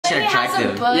makes you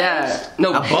attractive. Yeah.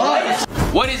 No, a butt?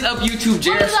 What is up, YouTube?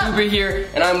 Jared Stuber here,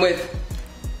 and I'm with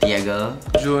Diego.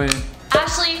 Julian.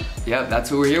 Ashley. Yep, that's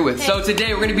who we're here with. Hey. So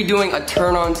today we're gonna be doing a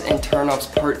turn-ons and turn-offs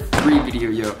part 3 video,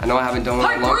 yo. I know I haven't done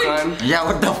one in a long time. Yeah,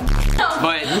 what the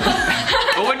but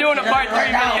we're doing a part 3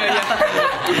 video,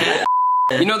 yeah.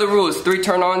 You know the rules, 3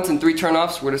 turn-ons and 3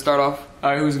 turn-offs. We're gonna start off.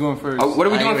 Alright, who's going first? What are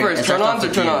we doing first? Turn-ons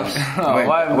or turn-offs?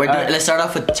 Let's start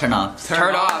off with turn-offs.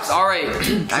 Turn-offs, alright.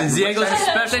 Since Diego's a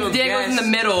special Since Diego's in the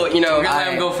middle, you know. We're gonna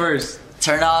let him go first.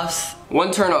 Turn-offs.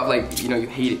 One turn-off, like, you know, you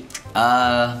hate it.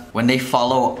 When they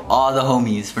follow all the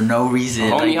homies for no reason.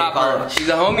 Homie hopper. She's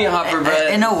a homie hopper, bro.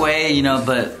 In a way, you know,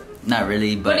 but not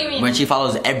really. But what do you mean? When she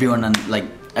follows everyone on, like,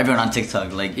 everyone on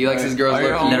TikTok, like he likes his girls a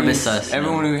little bit sus.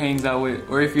 Everyone who hangs out with,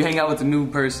 or if you hang out with a new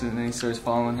person and he starts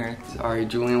following her. Alright,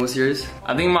 Julian, what's yours?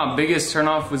 I think my biggest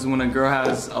turnoff was when a girl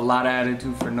has a lot of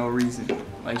attitude for no reason.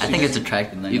 Like I think it's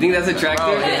attractive. You think that's attractive?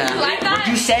 Oh, yeah. You like that?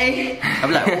 What'd you say?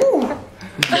 I'm like, ooh.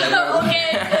 Okay.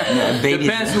 Yeah,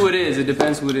 depends who it is. It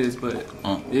depends who it is, but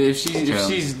if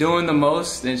she's doing the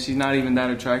most, then she's not even that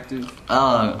attractive.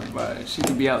 But she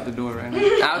could be out the door right now.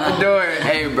 Out the door.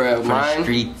 Hey, bro. Mine.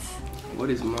 Streets. What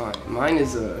is mine? Mine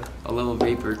is a little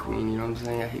vapor queen. You know what I'm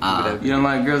saying? I hate people that. You don't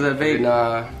like girls that vape?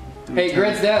 Nah. Hey,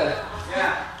 Grant's dad.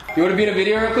 Yeah. You want to be in a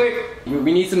video real quick?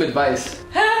 We need some advice.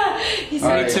 We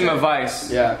need some advice.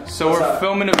 Yeah. So we're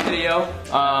filming a video.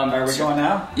 Are we going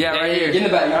now? Yeah, right here. Get in the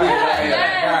back.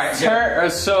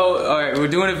 Alright, we're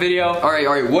doing a video.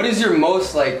 Alright. What is your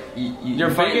most like your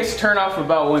biggest turn off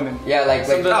about women? Yeah, like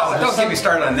don't get me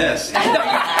started on this.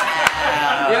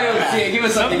 Yeah, give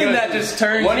us something that just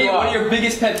turns One of your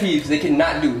biggest pet peeves they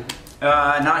cannot do.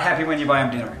 Not happy when you buy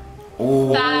them dinner.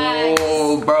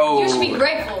 Oh, bro. You should be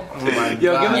grateful. Oh my God.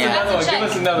 Yo, give us another one. Give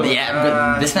us another one. Yeah,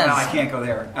 but this man's. No, I can't go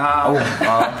there.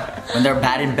 When they're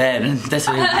bad in bed. That's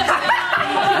what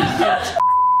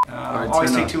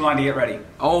always take too long to get ready.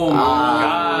 Oh my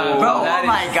God, bro! Oh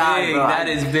my God, bro. That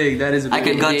is big. That is big. I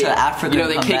could go to Africa. You know,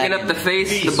 they kicking up the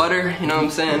face, the butter. You know what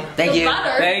I'm saying? Thank you.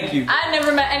 Butter? Thank you. I've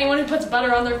never met anyone who puts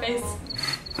butter on their face.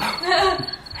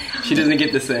 She doesn't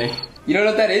get to say. You don't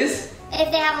know what that is? If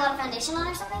they have a lot of foundation on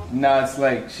or something? No, it's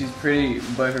like she's pretty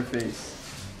but her face.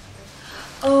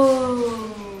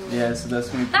 Oh. Yeah, so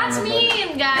that's me. That's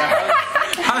mean, guys.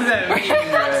 How's that mean?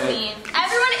 That's mean.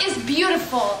 Everyone is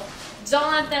beautiful.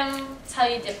 Don't let them tell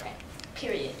you different.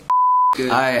 Period.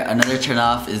 Alright, another turn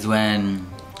off is when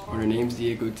her name's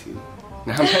Diego too.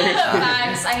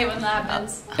 Thanks. I hate when that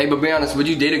happens. Hey, but be honest, would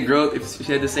you date a girl if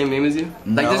she had the same name as you?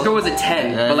 No. Like this girl was a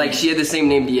 10, but like she had the same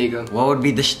name, Diego. What would be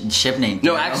the ship name?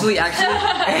 No, actually,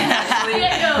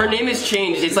 her name is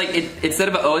changed. It's like instead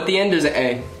of an O at the end, there's an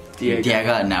A. Diego.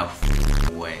 Diego, no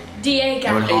way.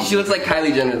 Diego. Hey, she looks like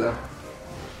Kylie Jenner though.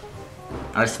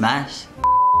 Or smash.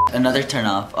 Another turn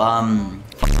off.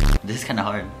 This is kind of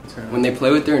hard. When they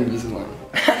play with their Invisalign.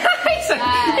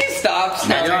 He stops.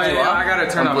 Yo, I gotta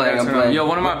turn off. Yo,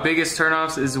 one of my biggest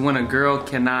turnoffs is when a girl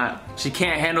she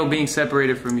can't handle being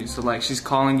separated from you. So like she's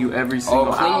calling you every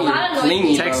single hour.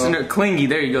 Clingy. Texting her, clingy.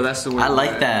 There you go. That's the word. I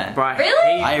like that. Bro,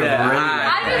 Really? I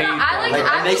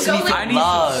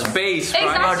need space.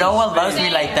 Exactly. Bro, no one loves me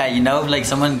like that, you know? Like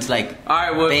someone's like,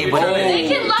 alright, well, babe, they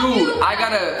can love you. I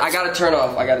gotta turn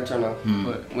off.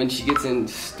 But when she gets in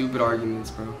stupid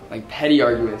arguments, bro, like petty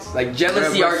arguments, like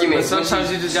jealousy arguments. But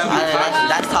sometimes you just gotta be toxic.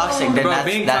 that's toxic. Then Bro,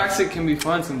 being toxic can be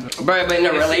fun sometimes. Bro, but in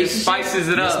a relationship, it spices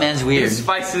it up. This man's weird. It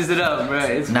spices it up, bro.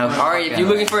 Alright, if you're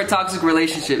looking for a toxic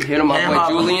relationship, hit him up with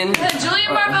Julian.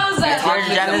 Julian Barboza.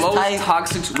 The most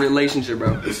toxic relationship,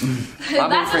 bro. My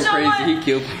boyfriend's crazy. He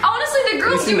killed. Honestly, the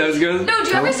girls. You seen those girls? No, do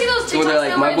you ever see those TikToks? Where they're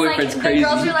like, my boyfriend's crazy. The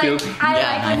girls He are like, killed. I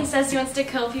like when he says he wants to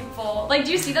kill people. Like,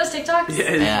 do you see those TikToks?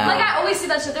 Yeah. Like, I always see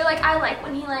that shit. They're like, I like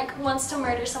when he like wants to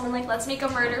murder someone. Like, let's make a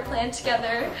murder plan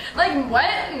together. Like,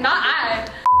 what? Not I.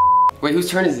 Wait, whose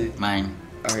turn is it? Mine.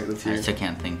 Alright, let's hear I it. still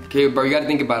can't think. Okay, bro, you gotta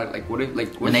think about it. Like, what if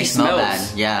when they smell bad?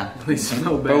 Yeah. They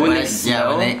smell bad. Bro, when they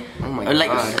smell? Yeah, when they. Oh my or like,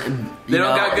 God. They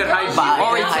don't got good hygiene.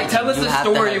 Alright, tell us a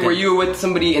story where you were with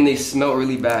somebody and they smell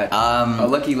really bad. A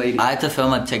lucky lady. I had to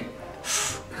film a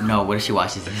No, what if she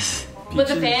watches this? With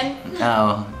the fan?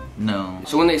 No.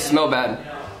 So when they smell bad.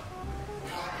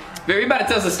 Babe, you're about to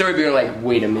tell us a story, but you're like,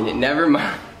 wait a minute, never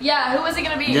mind. Yeah, who was it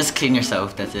gonna be? Just clean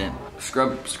yourself, that's it.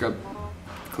 Scrub,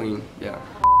 clean, yeah.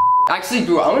 Actually,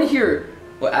 bro, I wanna hear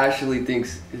what Ashely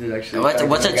thinks is actually.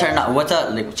 What's a turn off? What's a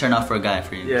like, turn off for a guy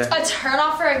for you? Yeah. A turn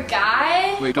off for a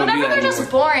guy? Wait, don't do whenever that they're anymore.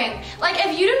 just boring. Like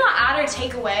if you do not add or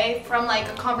take away from like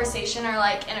a conversation or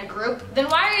like in a group, then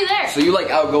why are you there? So you like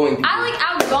outgoing people? I like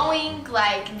outgoing,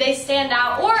 like they stand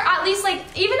out, or at least like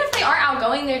even if they aren't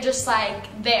outgoing, they're just like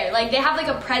there, like they have like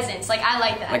a presence. Like I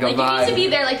like that. Like a you need vibe. to be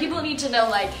there. Like people need to know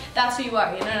like that's who you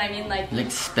are. You know what I mean? Like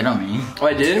Spit on me. Oh,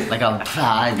 I did? Like a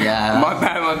vibe, yeah. My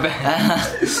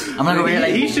bad. I'm not gonna wear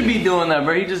like. He should be doing that,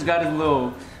 bro. He just got his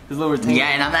little routine. Yeah,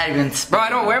 and I'm not even. Bro, I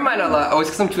don't wear mine a lot. Oh, it's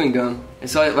because I'm chewing gum. And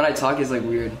so when I talk, it's like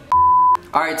weird.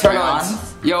 Alright, turn on.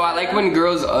 Yo, I like when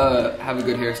girls have a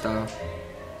good hairstyle.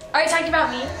 are you talking about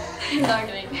me? No, I'm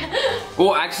kidding.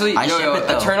 Well, actually, I ship it, a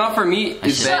though. turn off for me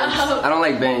is ship bangs. it. I don't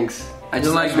like bangs. I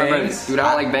just like like my bangs? friends. Dude,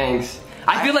 I don't like bangs.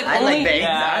 I feel like I only. like bangs.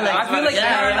 I feel like.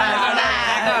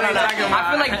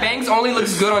 I feel like bangs only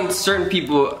looks good on certain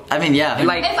people. I mean, yeah.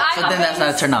 Like, If I so have then that's not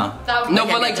a bangs, turn off. that would No,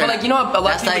 be- but like you know how a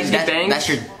lot of people get bangs. That's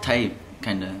your type,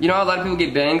 kinda. You know how a lot of people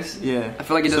get bangs? Yeah. I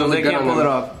feel like it So doesn't they look good can't on pull them. it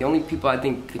off. The only people I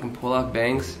think they can pull off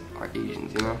bangs are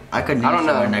Asians, you know? I could. I don't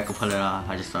know. And I could pull it off.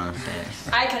 I just don't want to say it.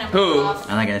 I couldn't Who? pull it off.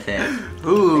 I'm not gonna say it.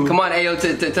 Ooh. Come on,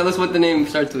 Ayo, tell us what the name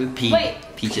starts with. Wait.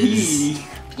 Peaches.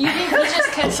 You think Peaches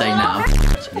could It's pull like it off?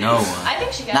 no. I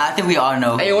think she could. Nah, I think we all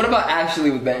know. Hey, what about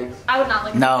Ashely with bangs? I would not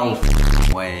look No at bangs.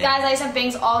 way. Guys, I used to have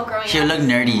bangs all growing She up. would look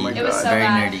nerdy. It was so Very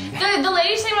bad. nerdy. The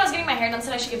lady saying when I was getting my hair done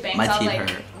said I should get bangs. My I was teeth like,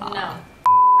 hurt. no.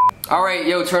 Alright,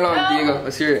 yo, turn on, No. Diego.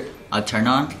 Let's hear it. I'll turn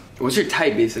on. What's your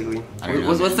type, basically? I don't know.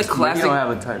 What's the You classic? don't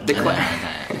have a type. The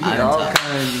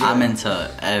I'm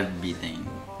into everything.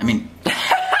 I mean,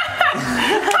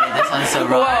 that sounds so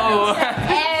wrong.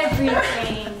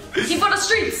 Everything. Keep on the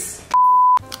streets.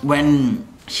 When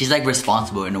she's like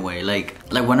responsible in a way, like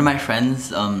one of my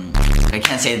friends, I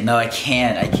can't say no. I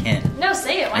can't. No,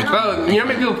 say it. Why not? Bro, you know how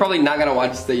many people probably not gonna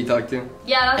watch this that you talk to?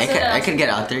 Yeah, that's it. I could get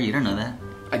out there. You don't know that.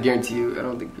 I guarantee you, I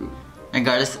don't think people.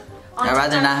 Regardless, I'd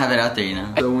rather not have it out there. You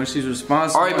know. So when she's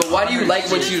responsible. Alright, but why do you like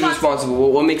when she's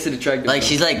responsible? What makes it attractive? Like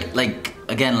she's like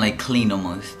again like clean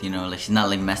almost. You know, like she's not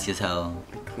like messy as hell.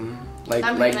 Like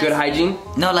I'm good messy. hygiene?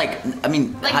 No, like I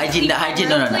mean Like hygiene. keep Hygiene.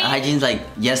 your No. room clean? Hygiene's like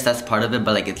yes, that's part of it,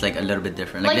 but like it's like a little bit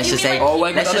different. Like Like, let's you just mean, say, like- Oh,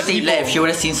 like let's with just other say like, if people. she would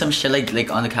have seen some shit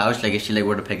like on the couch, like if she like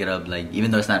were to pick it up, like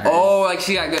even though it's not her. Oh, like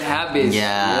she got good habits.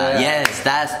 Yeah. Yes.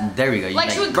 That's there we go. You Like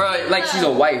she would. Bro, like she's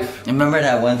a wife. Remember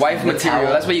that one? Wife with material,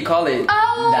 towel? that's what you call it.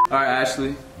 Oh. Alright,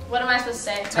 Ashley. What am I supposed to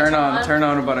say? Turn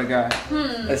on about a guy.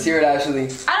 Let's hear it,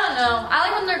 Ashely. I don't know. I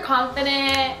like when they're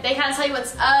confident. They kind of tell you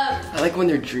what's up. I like when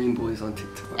they're dream boys on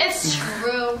TikTok. It's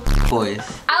true. Boys.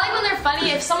 I like when they're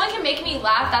funny. If someone can make me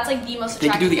laugh, that's like the most They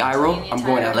attractive. can do the eye thing to roll? me in the I'm entire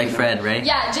going world. out. Like Fred, right?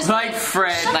 Yeah, just Like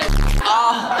Fred. Like,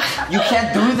 oh, you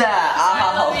can't do that.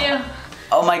 I love Ow. you.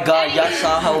 Oh my God, y'all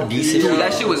saw how obese it Dude, was.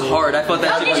 that shit was hard. I felt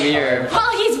that shit in the mirror.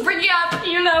 Well, he's bringing up,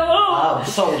 you know.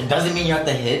 So it doesn't mean you have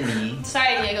to hit me.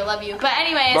 Sorry, Diego, love you. But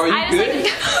anyways, Bro, you I just good?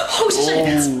 like.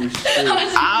 Oh shit.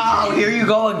 Ow, here you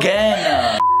go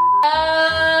again.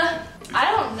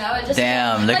 I don't know. It just.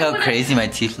 Damn, look like how when crazy my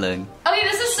teeth look. Okay,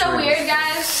 this is so weird,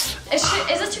 guys. Is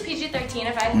this too PG-13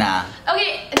 if I? Nah.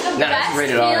 Okay, the Nah, best it's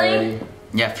rated R feeling. already.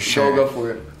 Yeah, for sure. Go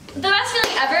for it. The best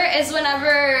feeling ever is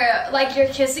whenever like you're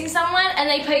kissing someone and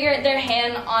they put their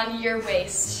hand on your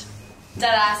waist.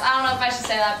 Deadass. I don't know if I should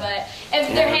say that, but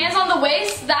if their hand's on the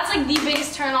waist, that's like the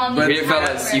biggest turn on. You hear it,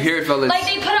 fellas. You hear it, fellas. Like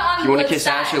they put it on. You want to the kiss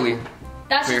side. Ashely?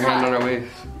 That's Put your just hand on hot. her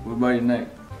waist. What about your neck?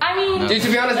 I mean, Dude,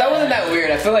 to be honest, that wasn't that weird.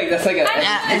 I feel like that's like a.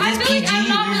 Yeah, I it's feel like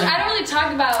PG. I don't really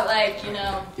talk about like You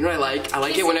know what I like? I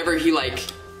like it whenever he like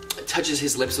touches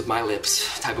his lips with my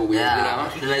lips. Type of weird, you know?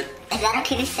 Like, Is that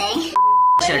okay to say? shit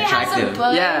maybe it has a attractive.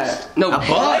 bush. Yeah. No. A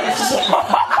butt?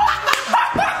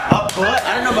 A butt? I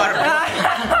don't know about a butt.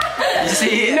 You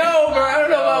see? No, bro. I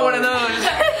don't know about one of those.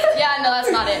 Yeah, no,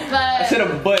 that's not it. But I said a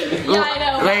butt. yeah, I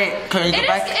know. Wait, can we go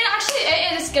back?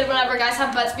 It is good whenever guys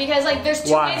have butts because like there's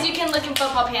two Why? ways you can look in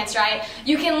football pants, right?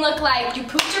 You can look like you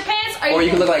pooped your pants, Or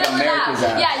you can look like fill it America's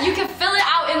out. ass. Yeah, you can fill it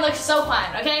out and look so fine,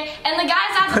 okay? And the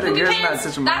guys that have But the a poopy girl's not pants,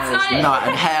 touching that's my not ass.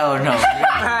 it. No, hell no.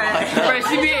 Bro,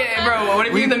 she be, bro, what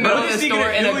if you're in the middle of the store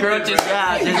and a girl just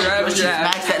grabs your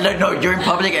ass? Smacks that. No, you're in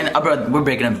public and bro, we're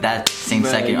breaking up that same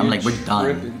second. I'm like, we're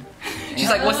done. She's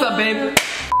like, what's up, babe?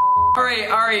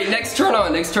 Alright, next turn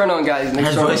on, guys. Next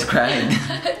His turn voice on.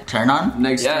 cracked. Turn on?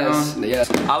 Next Yes, turn on. yes.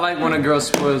 I like when a girl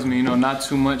spoils me, you know, not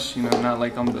too much, you know, not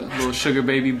like I'm the little sugar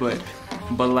baby, but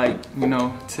like, you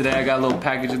know, today I got a little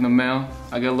package in the mail.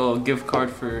 I got a little gift card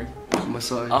for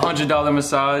Massage. $100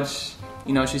 massage.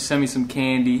 You know, she sent me some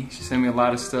candy. She sent me a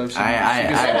lot of stuff. Dude,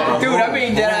 I'm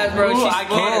being dead ass, bro.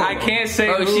 I can't say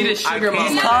bro, who. she the sugar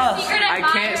mama. I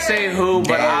can't say who,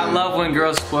 but I love when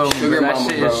girls spoil me. Sugar that mama,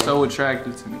 shit bro. is so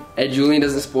attractive to me. And Julian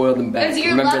doesn't spoil them back. Is your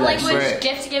Remember love that language shit.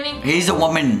 gift giving? He's a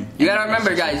woman. You gotta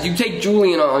remember, guys, you take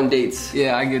Julian on dates.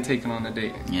 Yeah, I get taken on a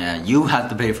date. Yeah, you have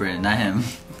to pay for it, not him.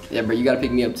 Yeah, bro, you gotta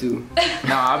pick me up too.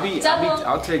 No,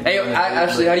 I'll take. Hey,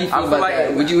 Ashley, how do you feel about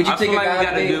that? Would you take a guy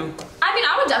on a date? I mean,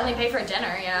 I would definitely pay for a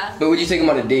dinner, yeah. But would you take him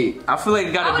on a date? I feel like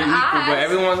it gotta be equal, but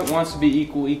everyone wants to be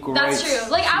equal That's rights.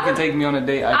 true. Like you can take me on a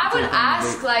date. I would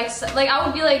ask, like I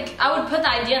would be like, I would put the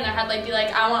idea in their head, like be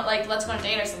like, I want, like, let's go on a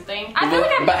date or something. I feel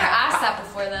like I've never asked that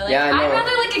before though. Like, yeah, I know. I'd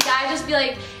rather like a guy just be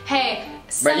like, hey.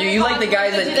 But you like the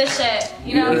guys that do this shit,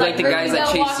 you know? like the guys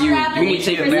that chase you. You need to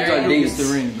take dudes on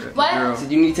dates. What? So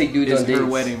you need to take dudes on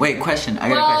dates. Wait, question. I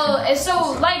got a question.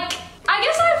 So like, I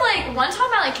guess I've like one time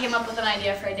I like came up with an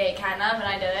idea for a date, kind of, and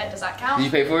I did it. Does that count? Did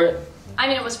you pay for it? I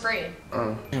mean, it was free.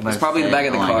 It's probably the back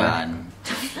of the car.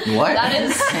 What? That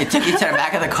is. It took you to the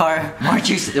back of the car. Why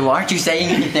aren't you saying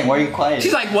anything? Why are you quiet?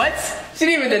 She's like, what? She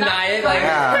didn't even deny it.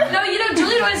 Like, no, you know,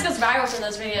 Julian always goes viral for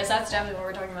those videos. That's definitely what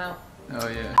we're talking about. Oh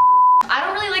yeah. I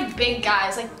don't really like big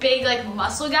guys, like big, like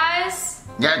muscle guys.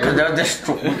 Yeah, because they're just.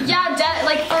 Yeah,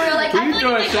 like for real, like I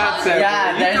feel like if they hug.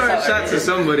 Yeah, you throwing shots at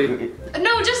somebody.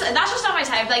 No, that's just not my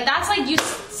type. Like that's like you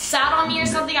sat on me or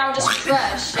something, I would just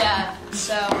crush. Yeah,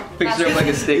 so. Picture him like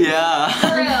a stick. Yeah.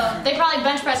 For real, they probably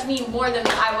bench press me more than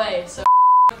I weigh. So.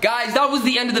 Guys, that was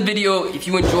the end of the video. If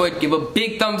you enjoyed, give a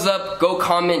big thumbs up. Go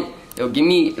comment. Yo, give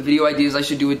me video ideas I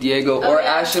should do with Diego or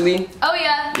Ashley. Oh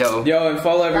yeah. Yo, and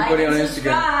follow everybody on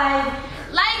Instagram.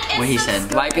 Like and What he subscribe.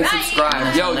 said. like and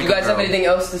subscribe. Yo, you guys have anything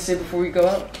else to say before we go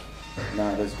out?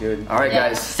 Nah, that's good. All right,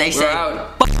 guys. Stay We're safe.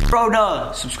 out. Bro,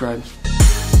 no. Subscribe.